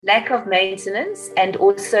Lack of maintenance, and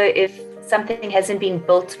also if something hasn't been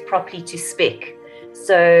built properly to spec.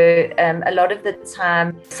 So a lot of the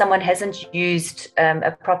time, someone hasn't used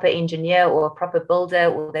a proper engineer or a proper builder,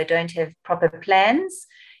 or they don't have proper plans,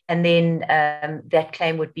 and then that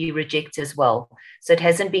claim would be rejected as well. So it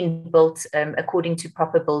hasn't been built according to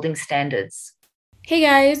proper building standards. Hey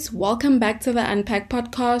guys, welcome back to the Unpack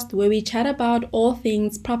podcast, where we chat about all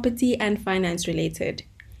things property and finance related.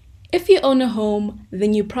 If you own a home,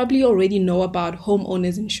 then you probably already know about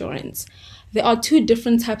homeowners insurance. There are two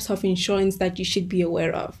different types of insurance that you should be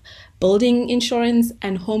aware of: building insurance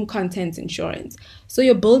and home contents insurance. So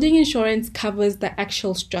your building insurance covers the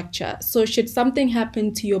actual structure. So should something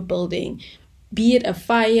happen to your building, be it a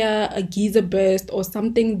fire, a geyser burst, or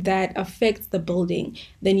something that affects the building,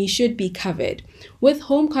 then you should be covered. With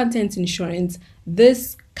home contents insurance,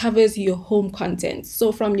 this covers your home contents.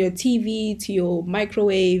 So from your TV to your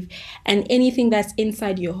microwave and anything that's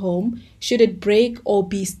inside your home, should it break or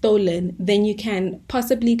be stolen, then you can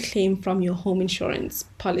possibly claim from your home insurance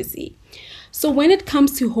policy. So when it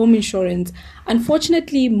comes to home insurance,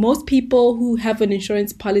 unfortunately, most people who have an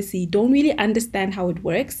insurance policy don't really understand how it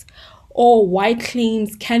works or why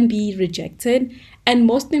claims can be rejected. And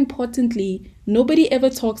most importantly, nobody ever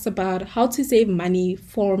talks about how to save money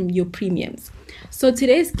from your premiums. So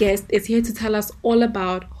today's guest is here to tell us all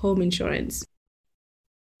about home insurance.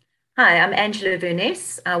 Hi, I'm Angela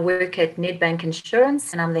Verness. I work at Nedbank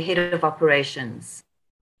Insurance and I'm the head of operations.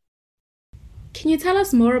 Can you tell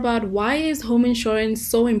us more about why is home insurance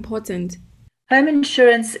so important? Home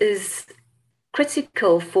insurance is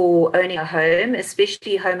critical for owning a home,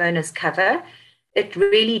 especially homeowners cover. It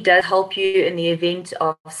really does help you in the event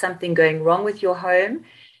of something going wrong with your home,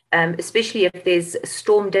 especially if there's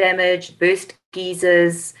storm damage, burst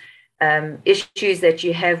geysers, issues that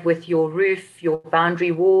you have with your roof, your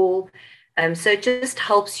boundary wall. So it just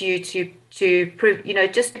helps you to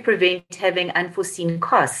prevent having unforeseen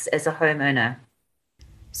costs as a homeowner.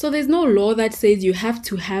 So there's no law that says you have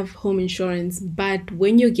to have home insurance, but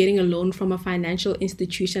when you're getting a loan from a financial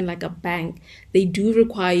institution like a bank, they do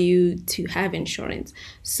require you to have insurance.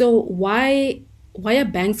 So why are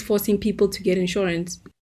banks forcing people to get insurance?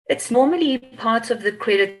 It's normally part of the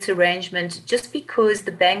credit arrangement just because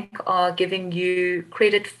the bank are giving you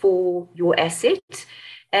credit for your asset,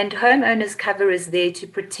 and homeowners cover is there to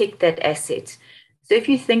protect that asset. So if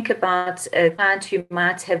you think about a client who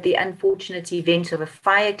might have the unfortunate event of a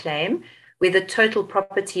fire claim where the total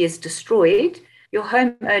property is destroyed, your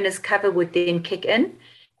homeowner's cover would then kick in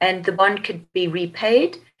and the bond could be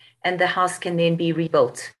repaid and the house can then be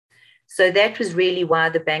rebuilt. So that was really why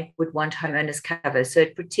the bank would want homeowners cover. So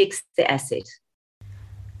it protects the asset.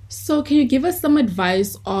 So can you give us some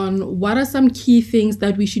advice on what are some key things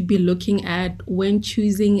that we should be looking at when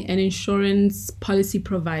choosing an insurance policy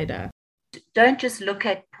provider? Don't just look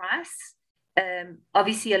at price.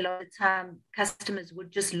 Obviously, a lot of the time, customers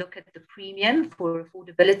would just look at the premium for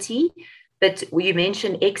affordability. But you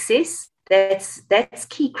mentioned excess. That's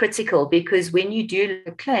key critical, because when you do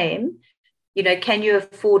a claim, can you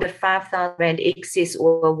afford a 5,000 Rand excess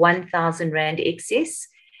or a 1,000 Rand excess?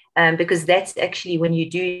 Because that's actually when you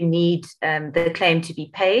do need the claim to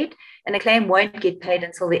be paid. And a claim won't get paid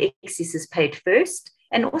until the excess is paid first.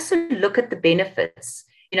 And also look at the benefits.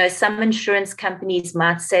 Some insurance companies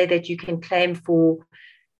might say that you can claim for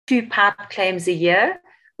 2 pipe claims a year,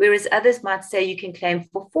 whereas others might say you can claim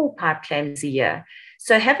for 4 pipe claims a year.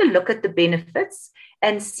 So have a look at the benefits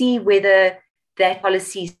and see whether that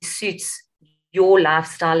policy suits your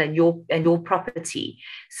lifestyle and your property.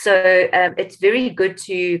 So it's very good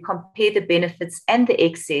to compare the benefits and the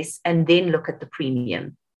excess and then look at the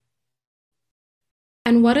premium.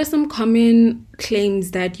 And what are some common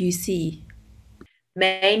claims that you see?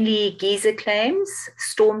 Mainly geyser claims,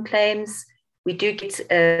 storm claims. We do get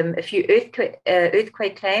a few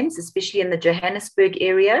earthquake claims, especially in the Johannesburg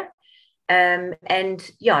area.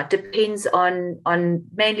 It depends on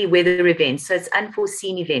mainly weather events. So it's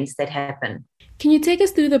unforeseen events that happen. Can you take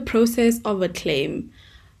us through the process of a claim?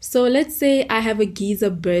 So let's say I have a geyser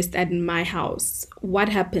burst at my house. What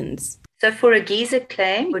happens? So for a geyser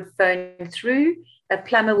claim, you would phone through. A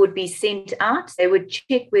plumber would be sent out. They would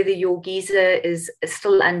check whether your geyser is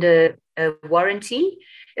still under warranty.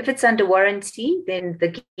 If it's under warranty, then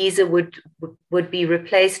the geyser would be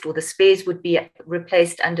replaced, or the spares would be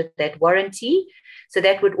replaced under that warranty. So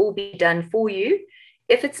that would all be done for you.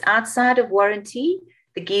 If it's outside of warranty,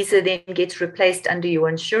 the geyser then gets replaced under your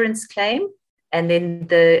insurance claim, and then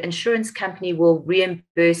the insurance company will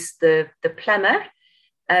reimburse the plumber.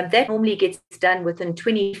 That normally gets done within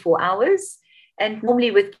 24 hours. And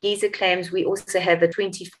normally with geyser claims, we also have a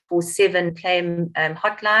 24/7 claim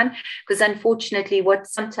hotline, because unfortunately what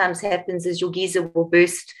sometimes happens is your geyser will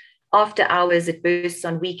burst after hours, it bursts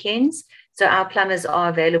on weekends. So our plumbers are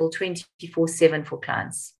available 24/7 for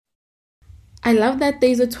clients. I love that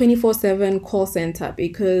there's a 24/7 call center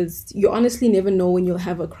because you honestly never know when you'll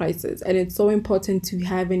have a crisis. And it's so important to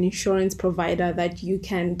have an insurance provider that you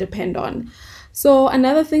can depend on. So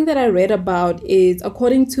another thing that I read about is,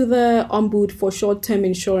 according to the Ombud for short-term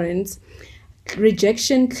insurance,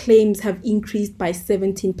 rejection claims have increased by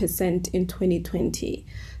 17% in 2020.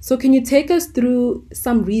 So can you take us through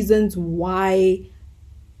some reasons why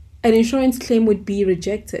an insurance claim would be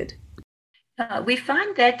rejected? We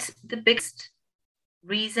find that the biggest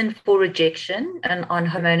reason for rejection on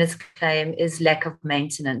homeowners claim is lack of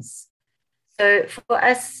maintenance. So for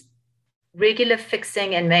us, regular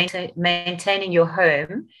fixing and maintaining your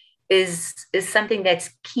home is something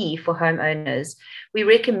that's key for homeowners. We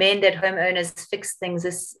recommend that homeowners fix things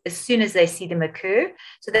as soon as they see them occur,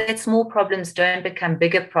 so that small problems don't become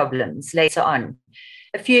bigger problems later on.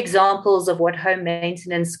 A few examples of what home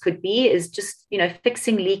maintenance could be is just,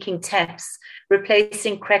 fixing leaking taps,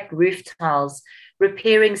 replacing cracked roof tiles,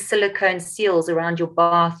 repairing silicone seals around your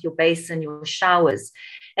bath, your basin, your showers,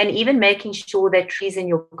 and even making sure that trees in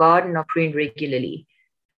your garden are pruned regularly.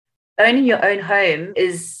 Owning your own home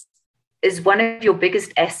is one of your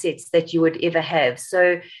biggest assets that you would ever have.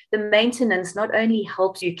 So the maintenance not only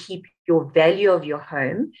helps you keep your value of your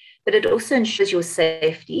home, but it also ensures your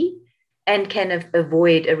safety and can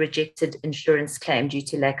avoid a rejected insurance claim due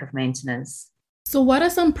to lack of maintenance. So what are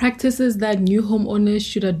some practices that new homeowners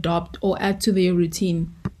should adopt or add to their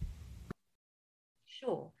routine?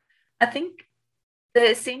 Sure. I think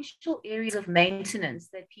the essential areas of maintenance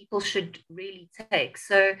that people should really take.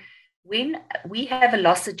 So when we have a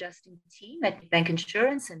loss adjusting team at Bank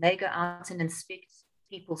Insurance and they go out and inspect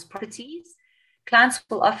people's properties, clients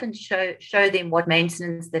will often show them what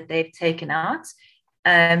maintenance that they've taken out.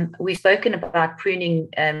 We've spoken about pruning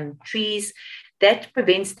trees. That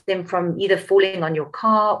prevents them from either falling on your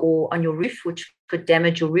car or on your roof, which could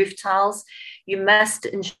damage your roof tiles. You must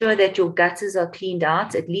ensure that your gutters are cleaned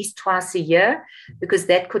out at least twice a year, because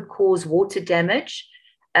that could cause water damage.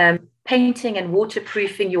 Painting and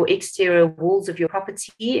waterproofing your exterior walls of your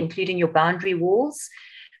property, including your boundary walls,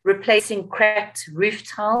 replacing cracked roof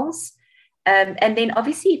tiles. And then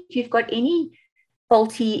obviously, if you've got any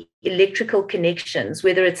faulty electrical connections,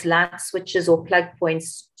 whether it's light switches or plug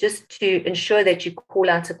points, just to ensure that you call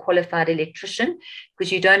out a qualified electrician, because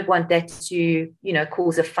you don't want that to,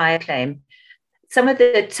 cause a fire claim. Some of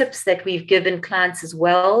the tips that we've given clients as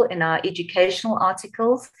well in our educational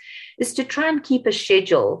articles is to try and keep a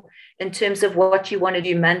schedule in terms of what you want to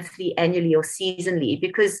do monthly, annually, or seasonally,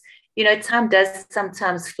 because, time does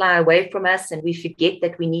sometimes fly away from us and we forget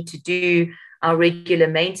that we need to do our regular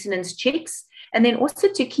maintenance checks. And then also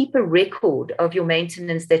to keep a record of your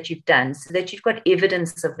maintenance that you've done so that you've got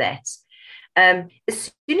evidence of that.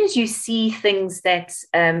 As soon as you see things that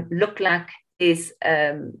look like there's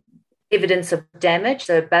evidence of damage,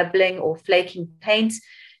 so bubbling or flaking paint,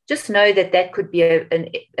 just know that could be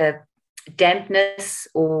a dampness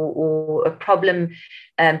or a problem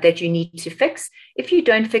that you need to fix. If you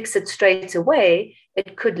don't fix it straight away,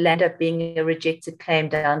 it could land up being a rejected claim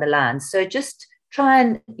down the line. So just try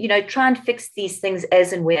and fix these things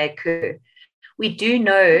as and when they occur. We do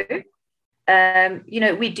know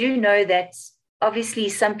that obviously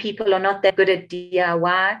some people are not that good at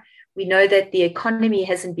DIY. We know that the economy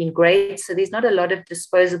hasn't been great, so there's not a lot of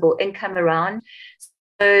disposable income around.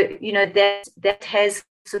 So, that has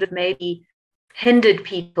sort of maybe hindered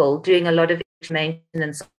people doing a lot of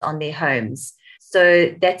maintenance on their homes.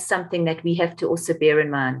 So that's something that we have to also bear in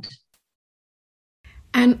mind.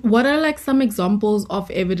 And what are some examples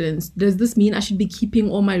of evidence? Does this mean I should be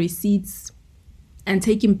keeping all my receipts and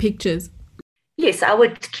taking pictures? Yes, I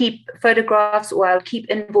would keep photographs or I would keep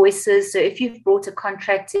invoices. So if you've brought a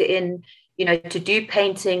contractor in, to do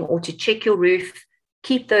painting or to check your roof,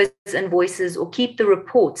 keep those invoices or keep the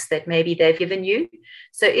reports that maybe they've given you.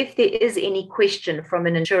 So if there is any question from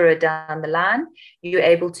an insurer down the line, you're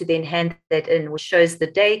able to then hand that in, which shows the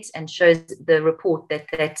date and shows the report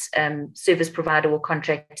that service provider or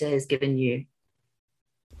contractor has given you.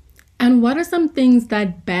 And what are some things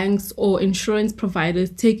that banks or insurance providers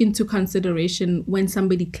take into consideration when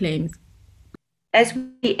somebody claims? As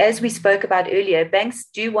we spoke about earlier, banks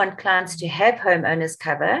do want clients to have homeowners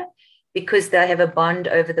cover because they have a bond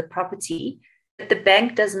over the property, but the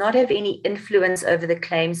bank does not have any influence over the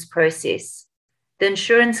claims process. The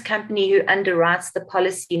insurance company who underwrites the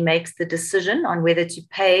policy makes the decision on whether to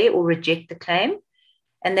pay or reject the claim.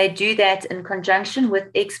 And they do that in conjunction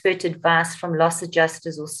with expert advice from loss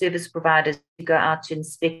adjusters or service providers who go out to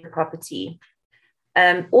inspect the property.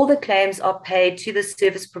 All the claims are paid to the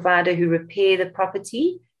service provider who repair the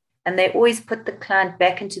property, and they always put the client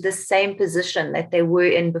back into the same position that they were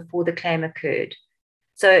in before the claim occurred.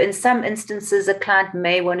 So in some instances, a client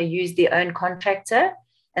may want to use their own contractor,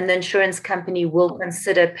 and the insurance company will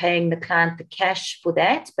consider paying the client the cash for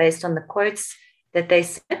that based on the quotes that they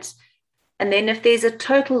set. And then if there's a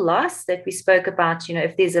total loss that we spoke about,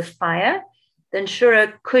 if there's a fire, the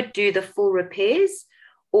insurer could do the full repairs,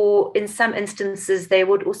 or in some instances, they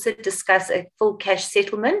would also discuss a full cash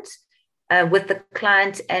settlement with the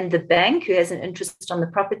client and the bank who has an interest on the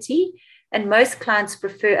property. And most clients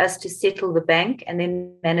prefer us to settle the bank and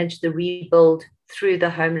then manage the rebuild through the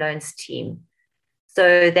home loans team.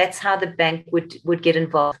 So that's how the bank would get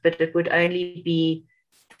involved, but it would only be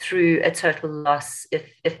through a total loss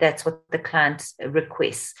if that's what the client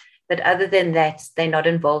requests. But other than that, they're not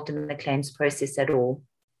involved in the claims process at all.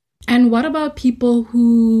 And what about people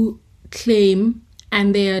who claim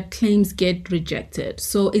and their claims get rejected?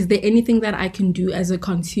 So is there anything that I can do as a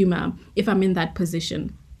consumer if I'm in that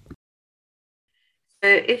position? So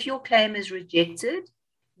if your claim is rejected,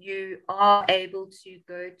 you are able to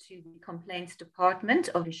go to the complaints department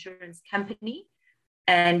of insurance company,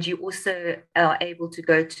 and you also are able to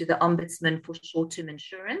go to the ombudsman for short-term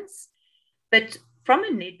insurance. But from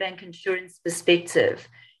a Nedbank Insurance perspective,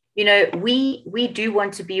 we do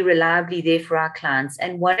want to be reliably there for our clients.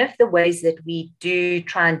 And one of the ways that we do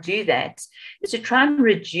try and do that is to try and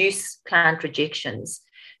reduce client rejections.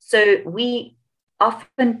 So we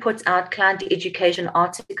often put out client education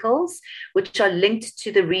articles, which are linked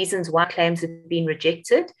to the reasons why claims have been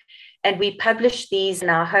rejected. And we publish these in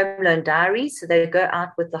our home loan diaries. So they go out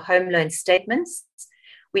with the home loan statements.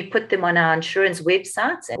 We put them on our insurance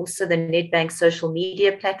websites and also the Nedbank social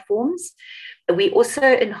media platforms. We also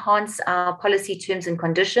enhance our policy terms and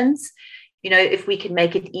conditions, if we can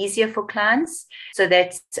make it easier for clients so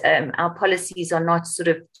that our policies are not sort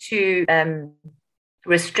of too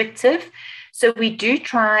restrictive. So we do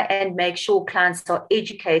try and make sure clients are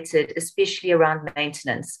educated, especially around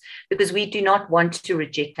maintenance, because we do not want to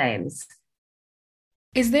reject claims.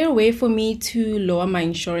 Is there a way for me to lower my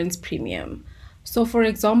insurance premium? So for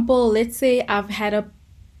example, let's say I've had a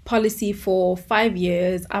policy for 5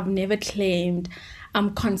 years, I've never claimed,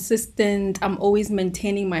 I'm consistent, I'm always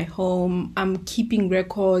maintaining my home, I'm keeping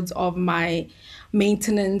records of my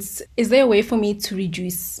maintenance. Is there a way for me to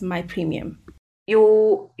reduce my premium?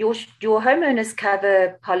 Your homeowners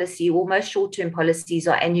cover policy, or most short-term policies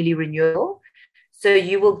are annually renewable. So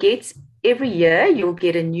you will get, every year, you'll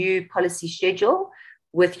get a new policy schedule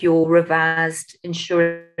with your revised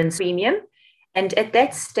insurance premium. And at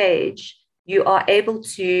that stage, you are able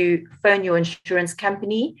to phone your insurance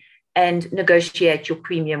company and negotiate your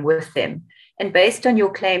premium with them. And based on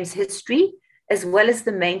your claims history, as well as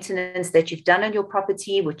the maintenance that you've done on your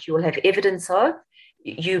property, which you will have evidence of,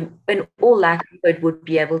 you, in all likelihood, would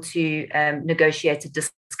be able to negotiate a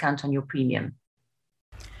discount on your premium.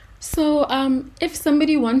 So if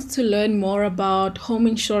somebody wants to learn more about home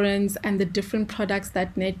insurance and the different products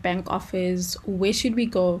that Nedbank offers, where should we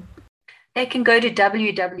go? They can go to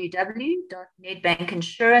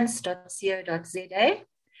www.nedbankinsurance.co.za,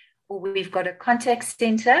 or we've got a contact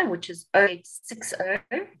center, which is 0860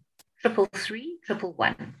 333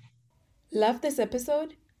 111. Love this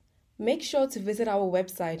episode? Make sure to visit our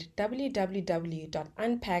website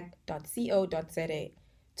www.unpack.co.za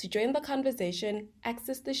to join the conversation,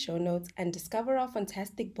 access the show notes, and discover our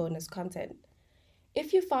fantastic bonus content.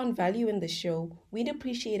 If you found value in the show, we'd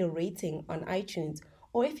appreciate a rating on iTunes,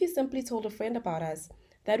 or if you simply told a friend about us,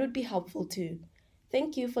 that would be helpful too.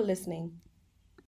 Thank you for listening.